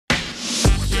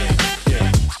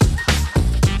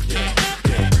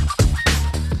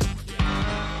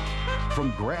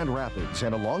Grand Rapids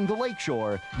and along the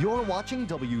lakeshore, you're watching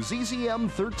WZZM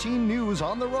 13 News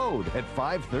on the road at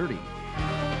 5:30.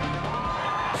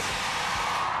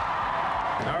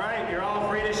 All right, you're all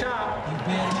free to shop. You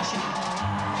better shop.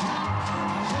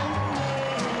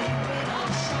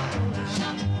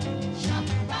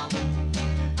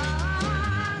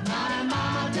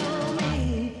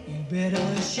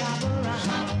 Better shop around.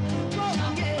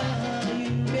 Oh, yeah, you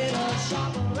better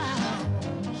shop around.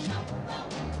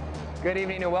 Good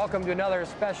evening and welcome to another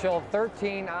special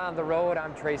 13 on the Road.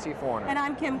 I'm Tracy Forner. And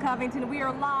I'm Kim Covington. We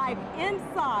are live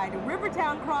inside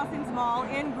Rivertown Crossings Mall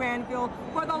in Granville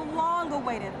for the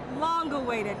long-awaited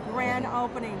grand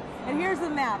opening. And here's the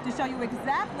map to show you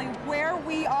exactly where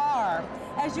we are.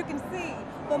 As you can see,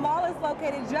 the mall is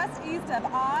located just east of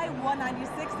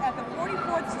I-196 at the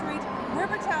 44th Street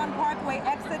Rivertown Parkway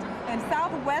exit in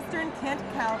southwestern Kent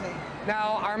County.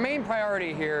 Now, our main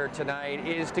priority here tonight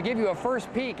is to give you a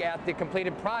first peek at the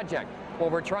completed project. What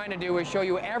we're trying to do is show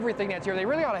you everything that's here. They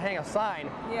really ought to hang a sign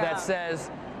that says,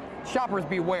 shoppers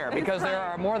beware, because there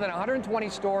are more than 120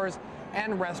 stores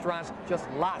and restaurants, just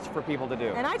lots for people to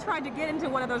do. And I tried to get into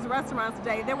one of those restaurants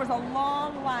today. There was a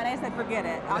long line. I said, forget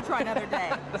it. I'll try another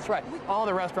day. That's right. All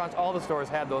the restaurants, all the stores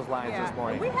had those lines this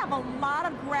morning. We have a lot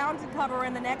of ground to cover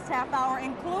in the next half hour,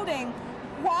 including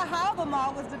how the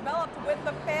mall was developed with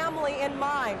the family in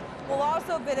mind. We'll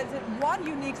also visit one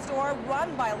unique store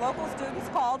run by local students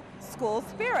called School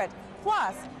Spirit.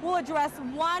 Plus, we'll address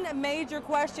one major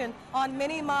question on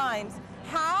many minds.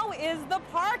 How is the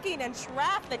parking and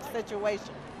traffic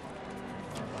situation?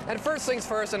 And first things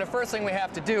first, and the first thing we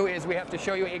have to do is we have to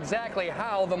show you exactly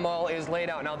how the mall is laid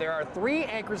out. Now, there are 3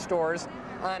 anchor stores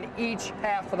on each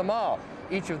half of the mall.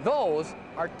 Each of those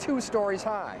are 2 stories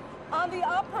high. On the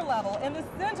upper level, in the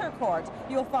center court,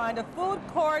 you'll find a food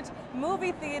court,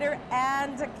 movie theater,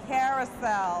 and a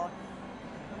carousel.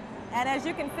 And as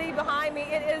you can see behind me,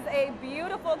 it is a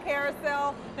beautiful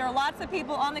carousel. There are lots of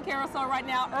people on the carousel right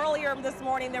now. Earlier this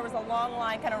morning, there was a long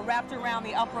line kind of wrapped around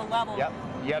the upper level. Yep,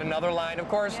 yet another line. Of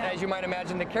course, as you might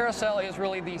imagine, the carousel is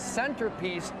really the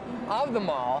centerpiece of the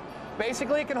mall.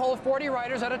 Basically, it can hold 40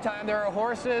 riders at a time. There are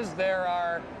horses, there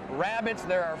are rabbits,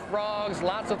 there are frogs,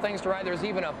 lots of things to ride. There's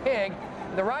even a pig.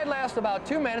 The ride lasts about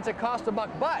 2 minutes. It costs $1,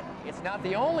 but it's not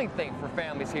the only thing for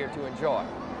families here to enjoy.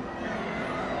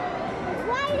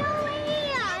 Right over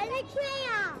here, the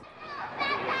trail.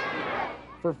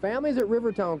 For families at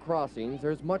Rivertown Crossings,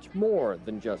 there's much more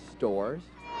than just stores.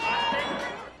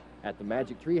 At the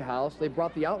Magic Tree House, they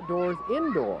brought the outdoors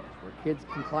indoors, where kids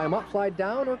can climb upside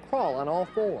down or crawl on all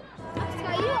 4s.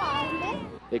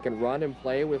 They can run and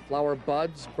play with flower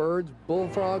buds, birds,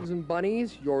 bullfrogs, and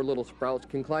bunnies. Your little sprouts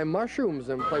can climb mushrooms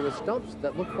and play with stumps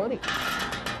that look funny.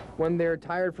 When they're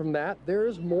tired from that,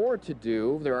 there's more to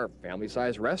do. There are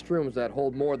family-sized restrooms that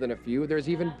hold more than a few. There's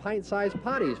even pint-sized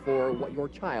potties for what your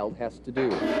child has to do.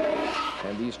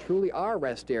 And these truly are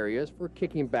rest areas for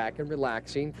kicking back and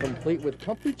relaxing, complete with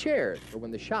comfy chairs for when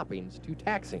the shopping's too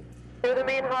taxing. Through the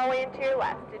main hallway and to your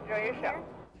left. Enjoy your show.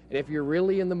 And if you're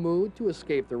really in the mood to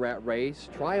escape the rat race,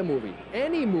 try a movie.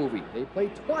 Any movie. They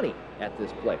play 20 at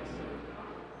this place.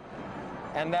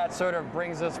 And that sort of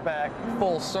brings us back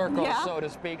full circle, so to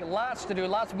speak. Lots to do,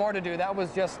 lots more to do. That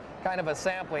was just kind of a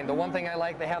sampling. The one thing I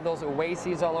like, they have those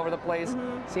oases all over the place.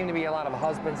 Seem to be a lot of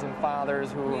husbands and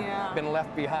fathers who have been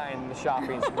left behind in the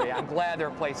shopping spree. I'm glad there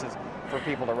are places for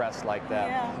people to rest like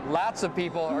that. Lots of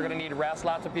people are going to need rest.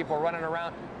 Lots of people are running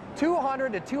around.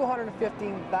 200 to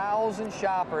 215,000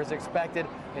 shoppers expected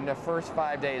in the first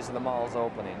 5 days of the mall's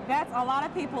opening. That's a lot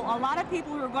of people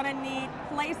who are going to need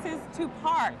places to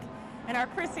park. And our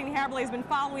Christine Haberle has been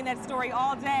following that story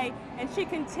all day, and she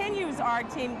continues our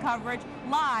team coverage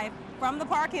live from the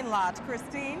parking lot.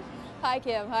 Christine? Hi,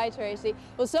 Kim. Hi, Tracy.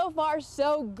 Well, so far,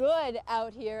 so good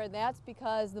out here, and that's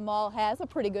because the mall has a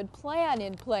pretty good plan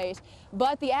in place.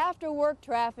 But the after-work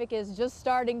traffic is just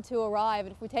starting to arrive,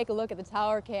 and if we take a look at the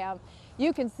tower cam,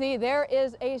 you can see there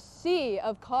is a sea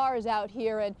of cars out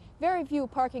here and very few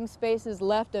parking spaces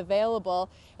left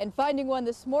available. And finding one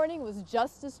this morning was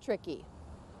just as tricky.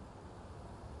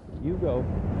 You go.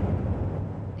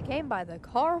 They came by the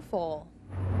carful.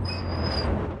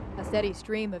 A steady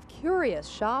stream of curious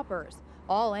shoppers,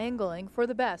 all angling for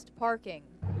the best parking.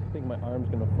 I think my arm's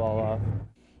gonna fall off.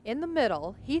 In the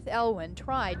middle, Heath Elwin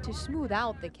tried to smooth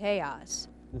out the chaos.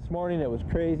 This morning it was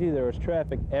crazy. There was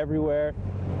traffic everywhere.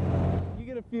 You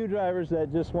get a few drivers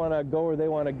that just want to go where they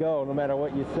want to go, no matter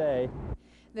what you say.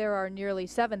 There are nearly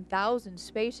 7,000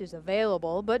 spaces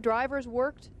available, but drivers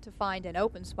worked to find an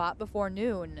open spot before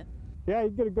noon. Yeah, you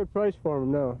get a good price for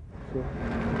them now. So.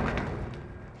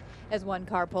 As one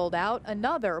car pulled out,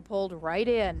 another pulled right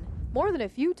in. More than a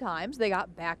few times they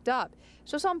got backed up,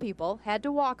 so some people had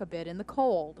to walk a bit in the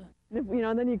cold. If,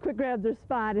 then you quick grab their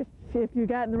spot if you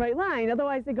got in the right line.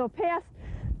 Otherwise they go past,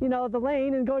 the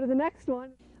lane and go to the next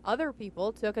one. Other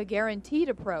people took a guaranteed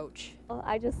approach.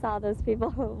 I just saw those people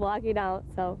walking out,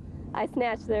 so I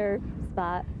snatched their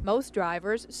spot. Most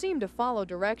drivers seem to follow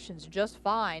directions just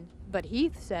fine, but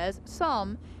Heath says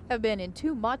some have been in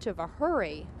too much of a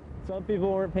hurry. Some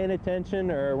people weren't paying attention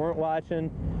or weren't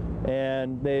watching,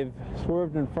 and they've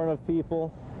swerved in front of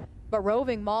people. But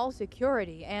roving mall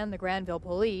security and the Granville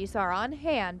police are on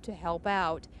hand to help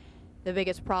out. The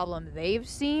biggest problem they've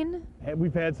seen?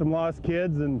 We've had some lost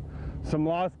kids and some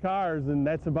lost cars, and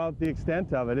that's about the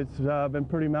extent of it. It's been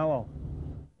pretty mellow.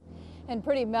 And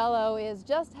pretty mellow is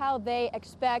just how they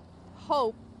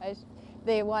hope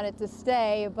they want it to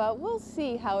stay, but we'll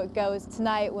see how it goes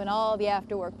tonight when all the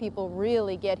after-work people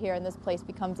really get here and this place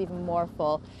becomes even more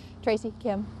full. Tracy,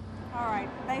 Kim. All right,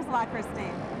 thanks a lot,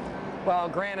 Christine. Well,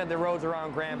 granted, the roads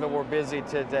around Granville were busy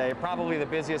today, probably the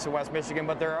busiest in West Michigan,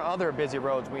 but there are other busy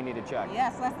roads we need to check.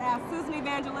 Yes, let's ask Susan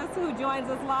Evangelista, who joins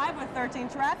us live with 13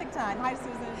 Traffic Time. Hi,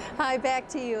 Susan. Hi, back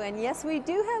to you. And yes, we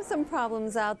do have some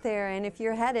problems out there, and if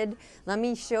you're headed, let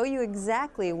me show you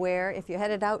exactly where. If you're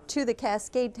headed out to the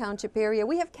Cascade Township area,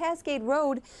 we have Cascade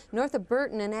Road north of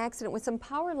Burton, an accident with some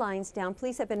power lines down.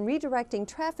 Police have been redirecting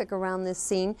traffic around this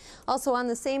scene. Also on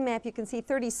the same map, you can see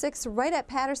 36 right at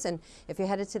Patterson. If you're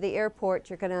headed to the airport,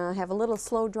 you're going to have a little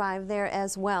slow drive there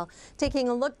as well. Taking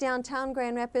a look downtown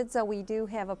Grand Rapids, we do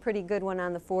have a pretty good one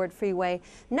on the Ford Freeway.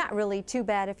 Not really too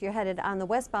bad if you're headed on the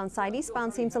westbound side.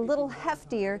 Eastbound seems a little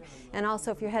heftier, and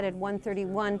also if you're headed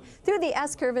 131 through the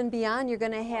S-curve and beyond, you're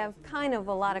going to have kind of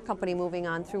a lot of company moving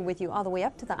on through with you all the way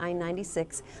up to the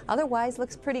I-96. Otherwise,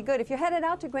 looks pretty good. If you're headed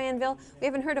out to Granville, we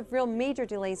haven't heard of real major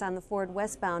delays on the Ford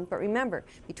westbound, but remember,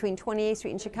 between 28th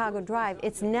Street and Chicago Drive,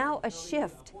 it's now a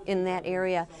shift in that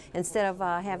area. Instead of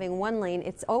having one lane,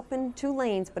 it's open 2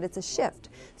 lanes, but it's a shift.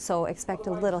 So expect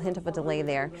a little hint of a delay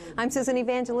there. I'm Susan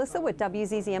Evangelista with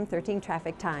WZZM 13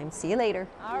 Traffic Time. See you later.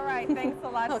 All right, thanks a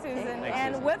lot, Okay. Susan. Thanks,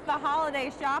 and Susan. with the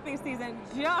holiday shopping season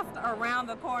just around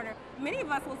the corner, many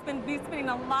of us will be spending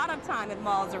a lot of time at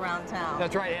malls around town.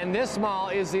 That's right, and this mall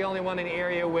is the only one in the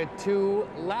area with 2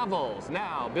 levels.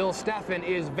 Now, Bill Steffen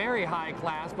is very high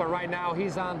class, but right now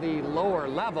he's on the lower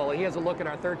level. He has a look at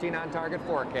our 13 on-target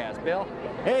forecast. Bill?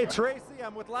 Hey, Tracy,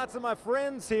 I'm with lots of my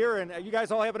friends here, and you guys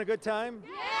all having a good time?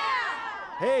 Yeah!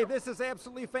 Hey, this is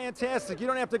absolutely fantastic. You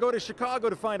don't have to go to Chicago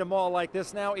to find a mall like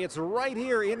this now. It's right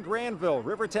here in Granville.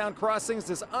 Rivertown Crossings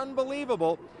is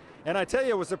unbelievable. And I tell you,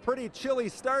 it was a pretty chilly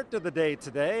start to the day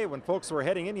today when folks were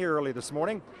heading in here early this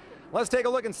morning. Let's take a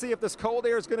look and see if this cold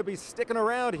air is going to be sticking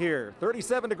around here.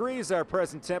 37 degrees our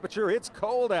present temperature. It's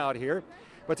cold out here.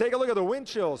 But take a look at the wind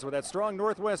chills with that strong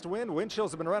northwest wind. Wind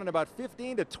chills have been running about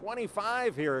 15 to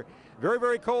 25 here. Very,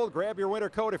 very cold. Grab your winter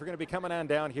coat if you're going to be coming on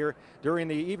down here during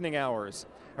the evening hours.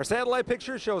 Our satellite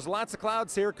picture shows lots of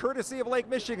clouds here, courtesy of Lake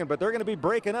Michigan, but they're going to be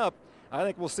breaking up. I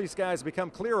think we'll see skies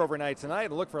become clear overnight tonight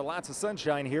and look for lots of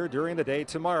sunshine here during the day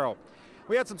tomorrow.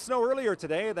 We had some snow earlier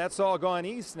today. That's all gone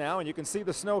east now, and you can see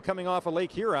the snow coming off of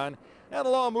Lake Huron.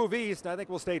 That'll all move east. I think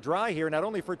we'll stay dry here, not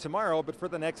only for tomorrow, but for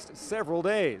the next several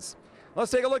days. Let's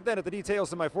take a look then at the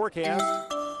details of my forecast.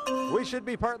 We should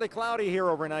be partly cloudy here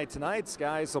overnight tonight.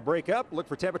 Skies will break up. Look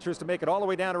for temperatures to make it all the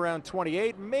way down around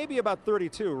 28, maybe about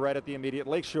 32 right at the immediate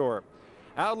lakeshore.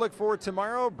 Outlook for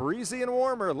tomorrow, breezy and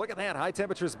warmer. Look at that. High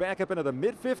temperatures back up into the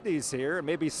mid-50s here.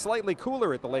 Maybe slightly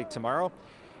cooler at the lake tomorrow.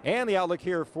 And the outlook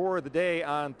here for the day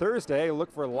on Thursday.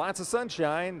 Look for lots of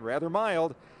sunshine, rather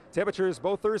mild. Temperatures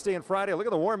both Thursday and Friday. Look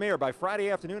at the warm air by Friday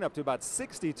afternoon up to about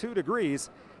 62 degrees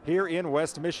here in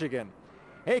West Michigan.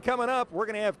 Hey, coming up, we're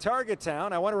going to have Target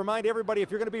Town. I want to remind everybody, if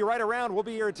you're going to be right around, we'll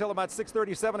be here until about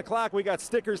 6:30, 7 o'clock. We got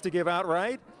stickers to give out,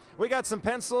 right? We got some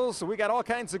pencils. We got all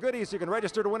kinds of goodies. You can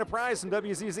register to win a prize from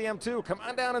WZZM2. Come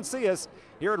on down and see us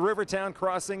here at Rivertown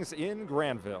Crossings in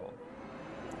Granville.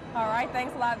 All right,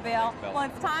 thanks a lot, Bill. Thanks, Bill. Well,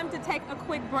 it's time to take a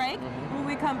quick break. When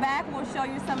we come back, we'll show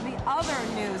you some of the other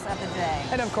news of the day.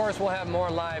 And of course, we'll have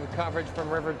more live coverage from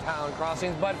Rivertown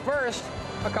Crossings. But first,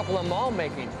 a couple of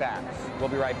mall-making facts. We'll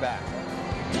be right back.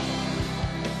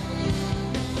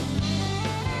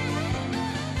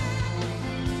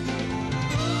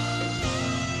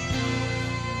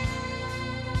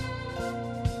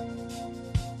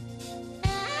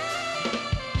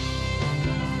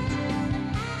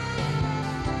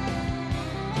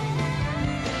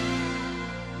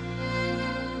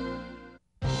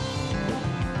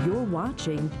 You're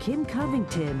watching Kim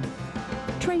Covington,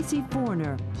 Tracy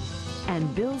Forner,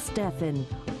 and Bill Steffen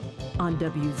on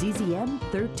WZZM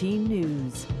 13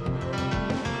 News.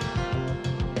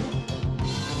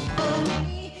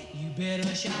 You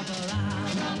better shop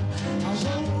around.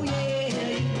 Oh yeah,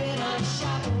 you better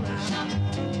shop around.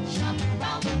 Shop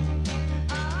around.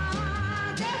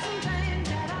 There's some things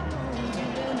that I want you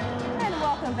to know. And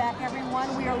welcome back, everyone.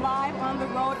 We are live on the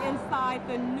road inside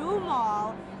the new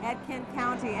mall at Kent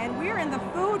County, and we're in the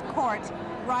food court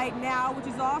right now, which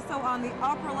is also on the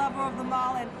upper level of the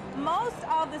mall. And most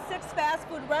of the 6 fast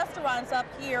food restaurants up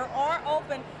here are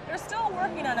open. They're still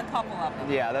working on a couple of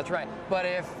them. Yeah, that's right. But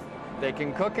if they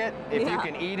can cook it, if you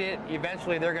can eat it,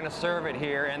 eventually they're going to serve it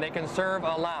here, and they can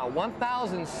allow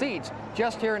 1,000 seats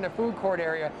just here in the food court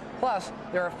area. Plus,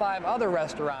 there are 5 other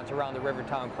restaurants around the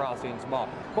Rivertown Crossings Mall.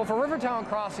 Well, for Rivertown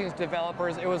Crossings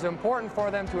developers, it was important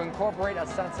for them to incorporate a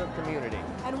sense of community.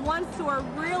 And one store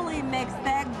really makes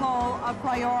that goal a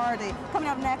priority. Coming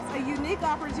up next, a unique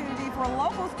opportunity for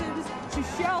local students to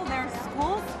show their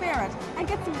school spirit and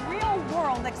get some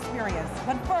real-world experience.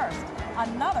 But first,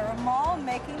 another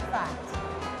mall-making fact.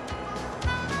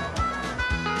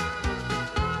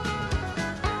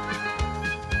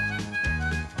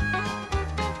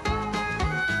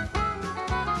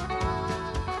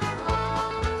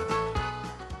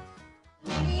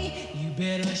 You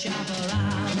better shop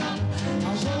around.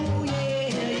 Oh yeah,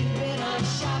 you better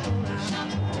shop around.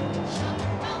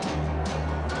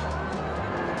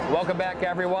 Welcome back,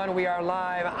 everyone. We are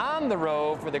live on the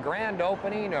road for the grand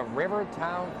opening of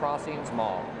Rivertown Crossings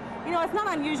Mall. You know, it's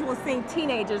not unusual seeing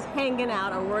teenagers hanging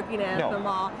out or working at the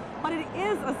mall, but it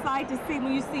is a sight to see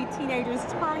when you see teenagers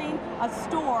turning a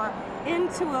store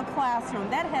into a classroom.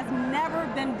 That has never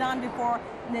been done before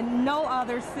in no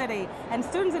other city. And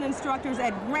students and instructors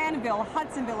at Granville,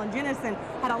 Hudsonville, and Jenison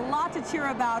had a lot to cheer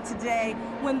about today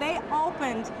when they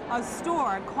opened a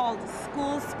store called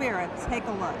School Spirit. Take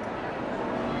a look.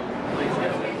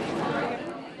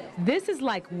 This is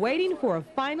like waiting for a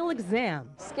final exam.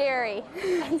 Scary.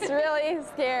 It's really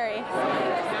scary.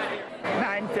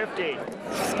 9:50.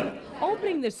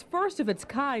 Opening this first of its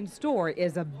kind store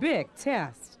is a big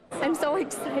test. I'm so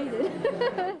excited.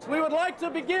 We would like to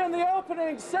begin the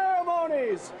opening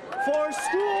ceremonies for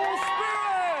School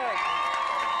Spirit.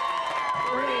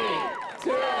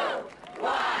 3, 2,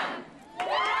 1.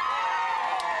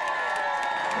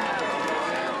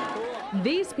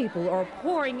 These people are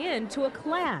pouring into a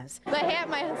class. The hat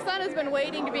my son has been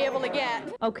waiting to be able to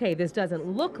get. Okay, this doesn't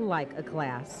look like a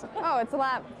class. Oh, it's a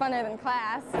lot funner than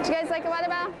class. Did you guys like the water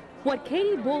bottle? What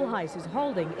Katie Bullheis is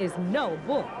holding is no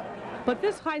book. But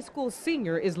this high school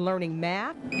senior is learning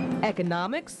math,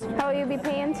 economics. How will you be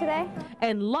paying today?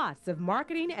 And lots of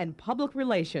marketing and public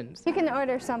relations. You can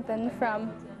order something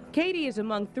from... Katie is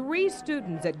among 3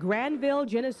 students at Granville,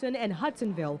 Jenison, and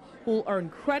Hudsonville who'll earn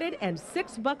credit and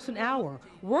 $6 an hour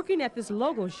working at this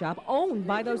logo shop owned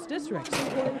by those districts.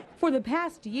 For the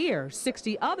past year,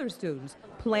 60 other students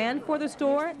planned for the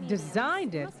store,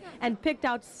 designed it, and picked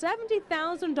out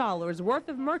 $70,000 worth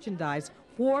of merchandise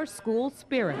for School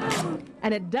Spirit.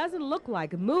 And it doesn't look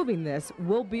like moving this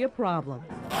will be a problem.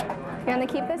 You want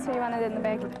to keep this or you want it in the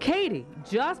bag? Katie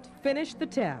just finished the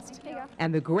test,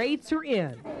 and the grades are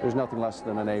in. There's nothing less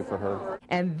than an A for her.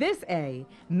 And this A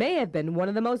may have been one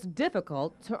of the most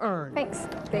difficult to earn. Thanks.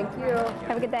 Thank you.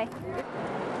 Have a good day.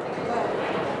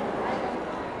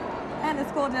 And the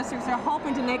school districts are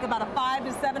hoping to make about a 5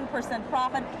 to 7%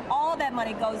 profit. All that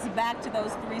money goes back to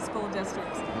those 3 school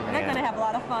districts. And they're going to have a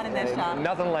lot of fun in that shop.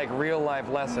 Nothing like real-life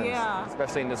lessons,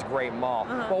 especially in this great mall.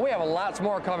 Well, we have lots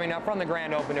more coming up from the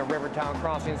grand opening of Rivertown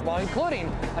Crossings Mall,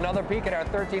 including another peek at our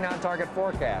 13 on-target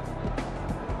forecast.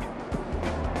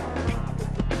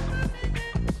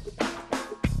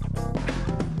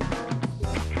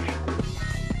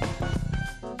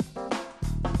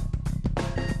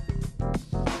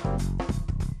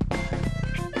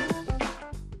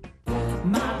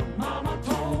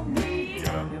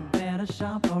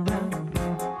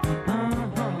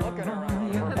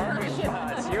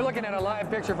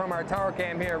 Picture from our tower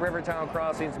cam here at Rivertown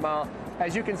Crossings Mall.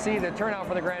 As you can see, the turnout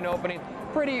for the grand opening,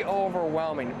 pretty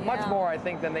overwhelming. Much more, I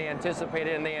think, than they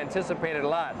anticipated, and they anticipated a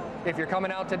lot. If you're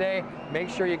coming out today, make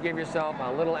sure you give yourself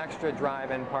a little extra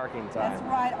drive-in parking time. That's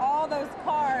right. All those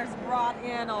cars brought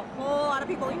in a whole lot of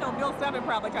people. You know, Bill Stevin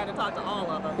probably tried to talk to all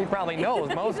of them. He probably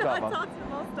knows most of them. Talked to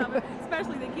most of them,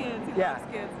 especially the kids. He loves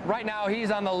kids. Right now,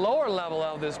 he's on the lower level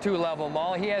of this 2-level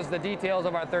mall. He has the details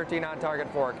of our 13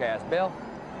 on-target forecast. Bill?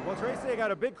 Well, Tracy, I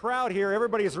got a big crowd here.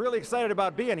 Everybody's really excited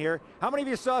about being here. How many of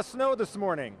you saw snow this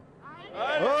morning?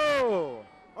 Oh!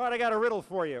 All right, I got a riddle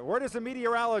for you. Where does a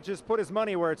meteorologist put his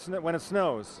money when it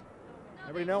snows?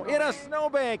 Everybody know? In a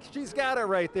snowbank. She's got it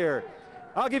right there.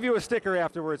 I'll give you a sticker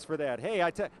afterwards for that. Hey,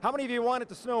 how many of you want it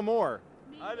to snow more?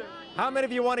 Me. How many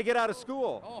of you want to get out of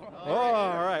school? Oh,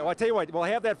 all right. Well, I'll tell you what, we'll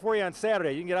have that for you on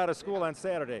Saturday. You can get out of school on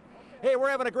Saturday. Hey, we're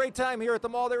having a great time here at the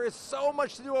mall. There is so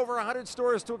much to do, over 100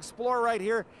 stores to explore right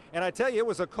here. And I tell you, it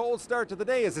was a cold start to the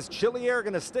day. Is this chilly air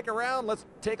going to stick around? Let's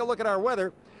take a look at our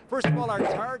weather. First of all, our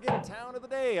target town of the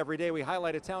day. Every day we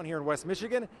highlight a town here in West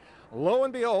Michigan. Lo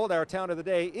and behold, our town of the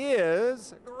day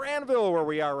is Granville, where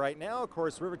we are right now. Of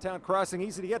course, Rivertown Crossing,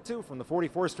 easy to get to from the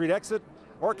 44th Street exit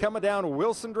or coming down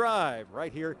Wilson Drive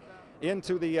right here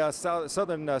into the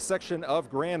southern section of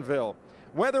Granville.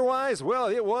 Weather-wise, well,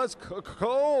 it was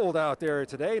cold out there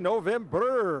today.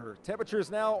 November. Temperatures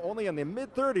now only in the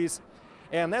mid-30s.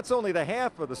 And that's only the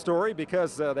half of the story,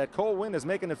 because that cold wind is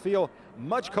making it feel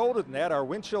much colder than that. Our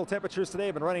wind chill temperatures today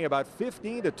have been running about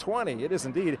 15 to 20. It is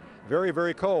indeed very,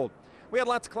 very cold. We had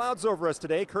lots of clouds over us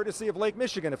today, courtesy of Lake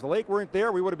Michigan. If the lake weren't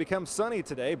there, we would have become sunny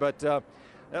today. But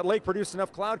that lake produced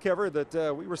enough cloud cover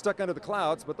that we were stuck under the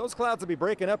clouds. But those clouds will be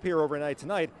breaking up here overnight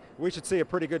tonight. We should see a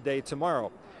pretty good day tomorrow.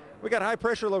 We got high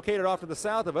pressure located off to the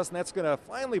south of us, and that's going to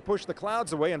finally push the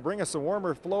clouds away and bring us a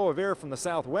warmer flow of air from the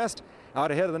southwest out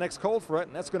ahead of the next cold front,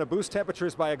 and that's going to boost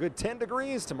temperatures by a good 10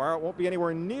 degrees tomorrow. It won't be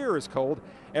anywhere near as cold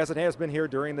as it has been here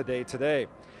during the day today.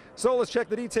 So let's check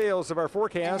the details of our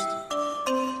forecast.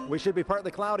 We should be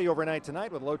partly cloudy overnight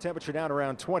tonight with a low temperature down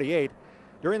around 28.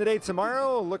 During the day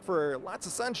tomorrow, look for lots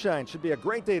of sunshine. Should be a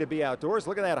great day to be outdoors.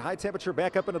 Look at that, high temperature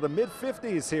back up into the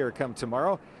mid-50s here come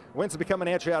tomorrow. Winds will be coming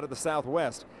at you out of the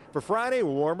southwest. For Friday,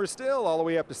 warmer still, all the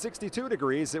way up to 62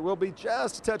 degrees. It will be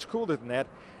just a touch cooler than that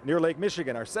near Lake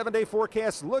Michigan. Our 7-day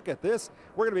forecast, look at this.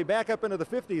 We're going to be back up into the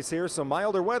 50s here, so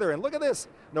milder weather. And look at this.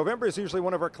 November is usually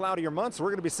one of our cloudier months. We're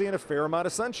going to be seeing a fair amount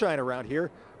of sunshine around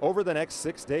here over the next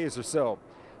 6 days or so.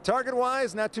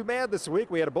 Target-wise, not too bad this week.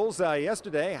 We had a bullseye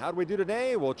yesterday. How do we do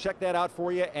today? We'll check that out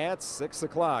for you at 6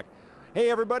 o'clock.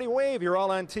 Hey, everybody, wave. You're all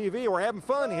on TV. We're having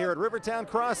fun here at Rivertown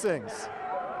Crossings.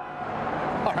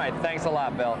 All right, thanks a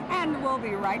lot, Bill. And we'll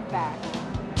be right back.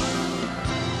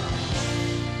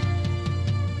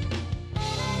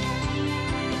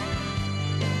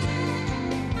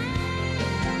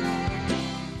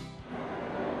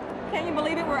 Can you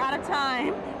believe it? We're out of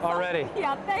time. Already.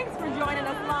 Yeah, thanks for joining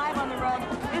us live on the road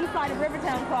inside of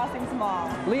Rivertown Crossings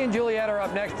Mall. Lee and Juliet are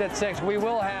up next at 6. We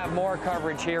will have more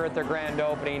coverage here at the grand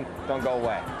opening. Don't go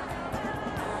away.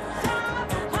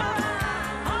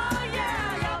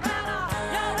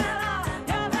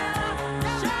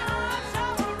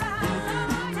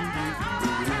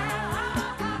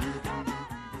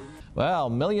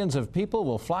 Well, millions of people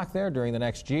will flock there during the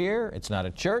next year. It's not a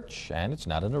church, and it's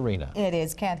not an arena. It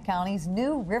is Kent County's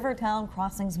new Rivertown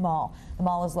Crossings Mall. The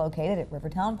mall is located at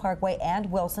Rivertown Parkway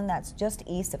and Wilson. That's just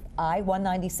east of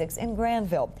I-196 in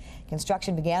Granville.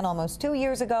 Construction began almost 2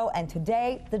 years ago, and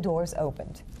today the doors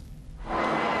opened.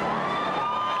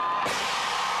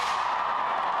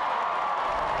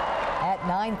 At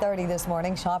 9:30 this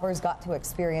morning, shoppers got to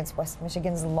experience West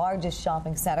Michigan's largest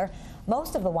shopping center.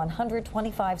 Most of the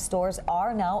 125 stores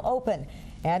are now open.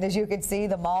 And as you can see,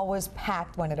 the mall was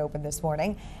packed when it opened this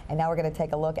morning. And now we're going to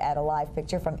take a look at a live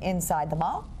picture from inside the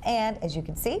mall. And as you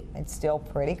can see, it's still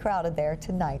pretty crowded there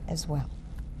tonight as well.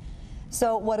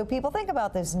 So what do people think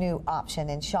about this new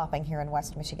option in shopping here in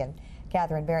West Michigan?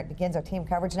 Catherine Barrett begins our team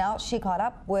coverage now. She caught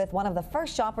up with one of the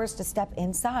first shoppers to step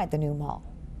inside the new mall.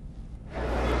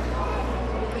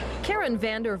 Karen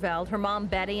Vanderveld, her mom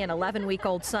Betty, and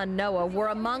 11-week-old son Noah were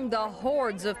among the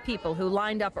hordes of people who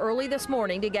lined up early this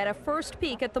morning to get a first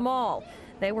peek at the mall.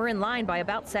 They were in line by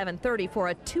about 7:30 for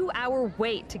a 2-hour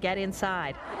wait to get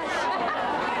inside.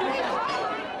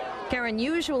 Karen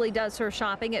usually does her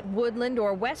shopping at Woodland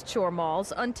or West Shore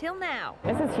malls until now.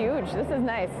 This is huge. This is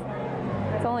nice.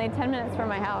 It's only 10 minutes from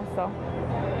my house, so.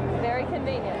 Very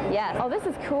convenient. Yes. Oh, this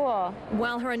is cool.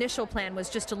 While her initial plan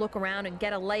was just to look around and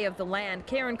get a lay of the land,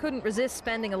 Karen couldn't resist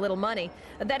spending a little money.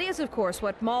 That is, of course,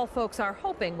 what mall folks are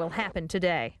hoping will happen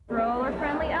today.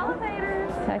 Stroller-friendly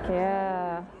elevators. Heck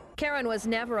yeah. Karen was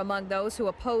never among those who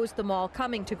opposed the mall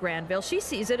coming to Granville. She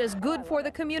sees it as good for the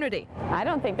community. I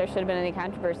don't think there should have been any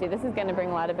controversy. This is going to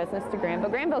bring a lot of business to Granville.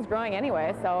 Granville's growing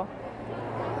anyway, so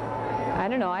I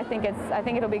don't know. I think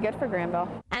it'll be good for Granville.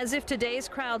 As if today's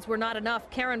crowds were not enough,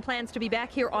 Karen plans to be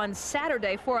back here on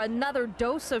Saturday for another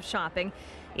dose of shopping.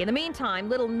 In the meantime,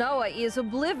 little Noah is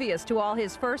oblivious to all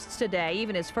his firsts today,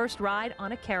 even his first ride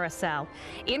on a carousel.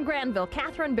 In Granville,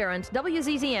 Catherine Barrett,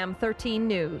 WZZM 13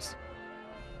 News.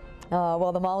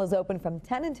 Well, the mall is open from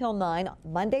 10 until 9,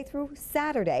 Monday through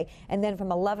Saturday, and then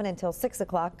from 11 until 6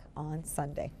 o'clock on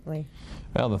Sunday. Lee.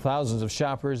 Well, the thousands of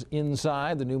shoppers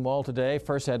inside the new mall today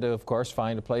first had to, of course,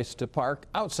 find a place to park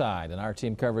outside. And our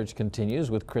team coverage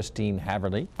continues with Christine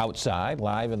Haverly outside,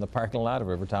 live in the parking lot of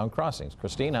Rivertown Crossings.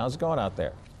 Christine, how's it going out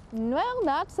there? Well,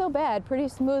 not so bad, pretty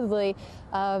smoothly.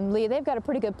 Lee, they've got a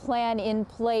pretty good plan in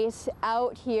place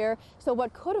out here. So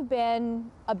what could have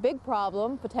been a big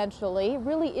problem, potentially,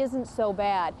 really isn't so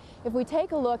bad. If we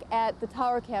take a look at the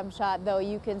tower cam shot, though,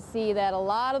 you can see that a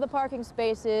lot of the parking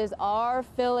spaces are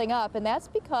filling up, and that's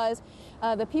because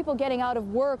the people getting out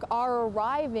of work are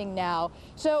arriving now.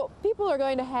 So people are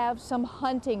going to have some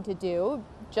hunting to do,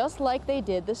 just like they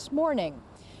did this morning.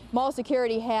 Mall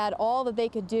security had all that they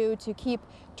could do to keep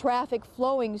traffic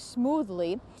flowing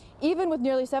smoothly. Even with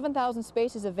nearly 7,000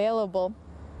 spaces available,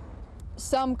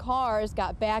 some cars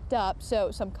got backed up, so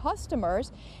some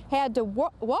customers had to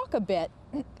walk a bit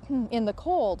in the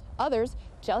cold. Others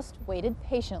just waited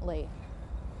patiently.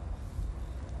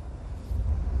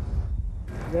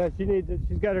 Yeah,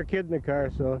 she's got her kid in the car,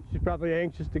 so she's probably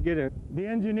anxious to get in. The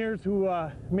engineers who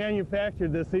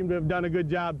manufactured this seem to have done a good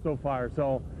job so far.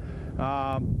 So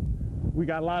we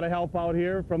got a lot of help out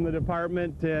here from the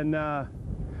department, and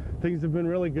things have been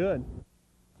really good.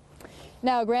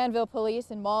 Now, Granville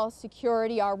Police and mall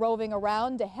security are roving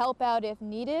around to help out if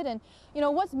needed. And, you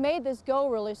know, what's made this go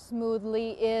really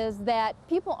smoothly is that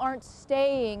people aren't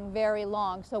staying very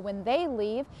long. So when they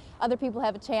leave, other people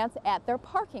have a chance at their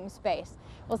parking space.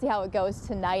 We'll see how it goes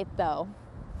tonight, though.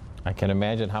 I can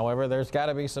imagine. However, there's got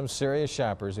to be some serious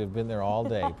shoppers who've been there all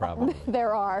day, probably.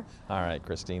 There are. All right,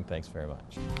 Christine, thanks very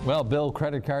much. Well, Bill,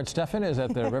 credit card Stefan is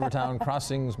at the Rivertown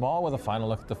Crossings Mall with a final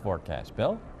look at the forecast.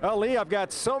 Bill? Well, Lee, I've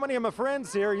got so many of my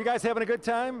friends here. You guys having a good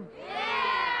time? Yeah!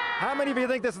 How many of you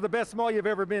think this is the best mall you've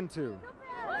ever been to?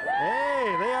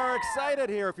 Hey, they are excited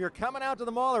here. If you're coming out to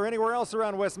the mall or anywhere else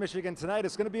around West Michigan tonight,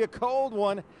 it's going to be a cold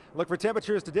one. Look for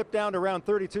temperatures to dip down to around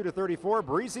 32 to 34.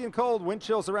 Breezy and cold, wind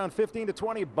chills around 15 to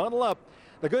 20. Bundle up.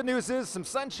 The good news is some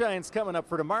sunshine's coming up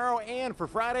for tomorrow and for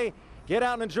Friday. Get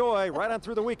out and enjoy right on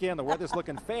through the weekend. The weather's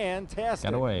looking fantastic.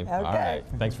 Got away. Okay. All right.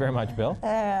 Thanks very much, Bill.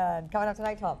 And coming up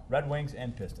tonight, Tom. Red Wings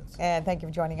and Pistons. And thank you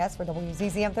for joining us for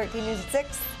WZZM 13 News at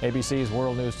 6. ABC's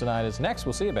World News Tonight is next.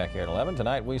 We'll see you back here at 11.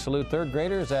 Tonight, we salute third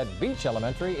graders at Beach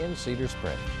Elementary in Cedar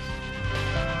Springs.